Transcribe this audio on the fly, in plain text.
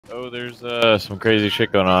Oh, there's some crazy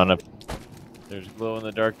shit going on. There's glow in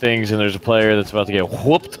the dark things, and there's a player that's about to get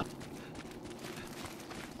whooped.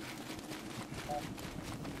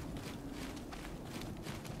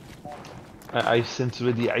 I sense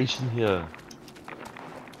radiation here.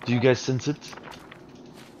 Do you guys sense it?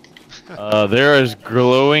 There is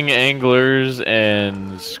glowing anglers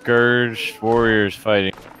and scourged warriors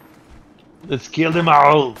fighting. Let's kill them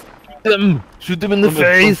all! Shoot them in the From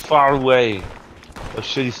face! far away. Oh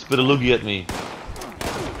shit, he spit a loogie at me.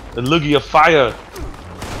 A loogie of fire!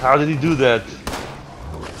 How did he do that?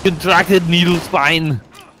 Contracted needle spine!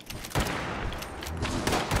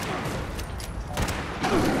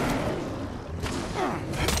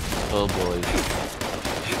 Oh boy.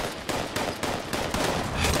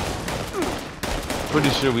 Pretty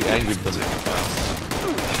sure we angered them.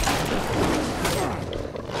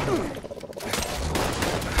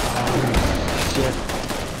 Shit.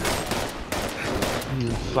 You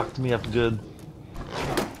fucked me up good.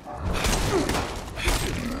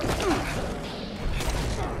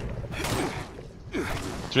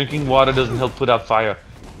 Drinking water doesn't help put out fire.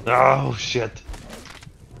 Oh shit.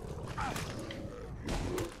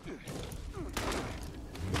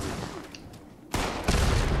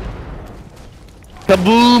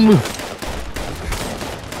 Kaboom!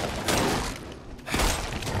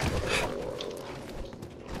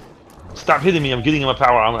 Stop hitting me, I'm getting in my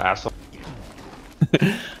power armor, asshole.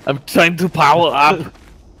 I'm trying to power up.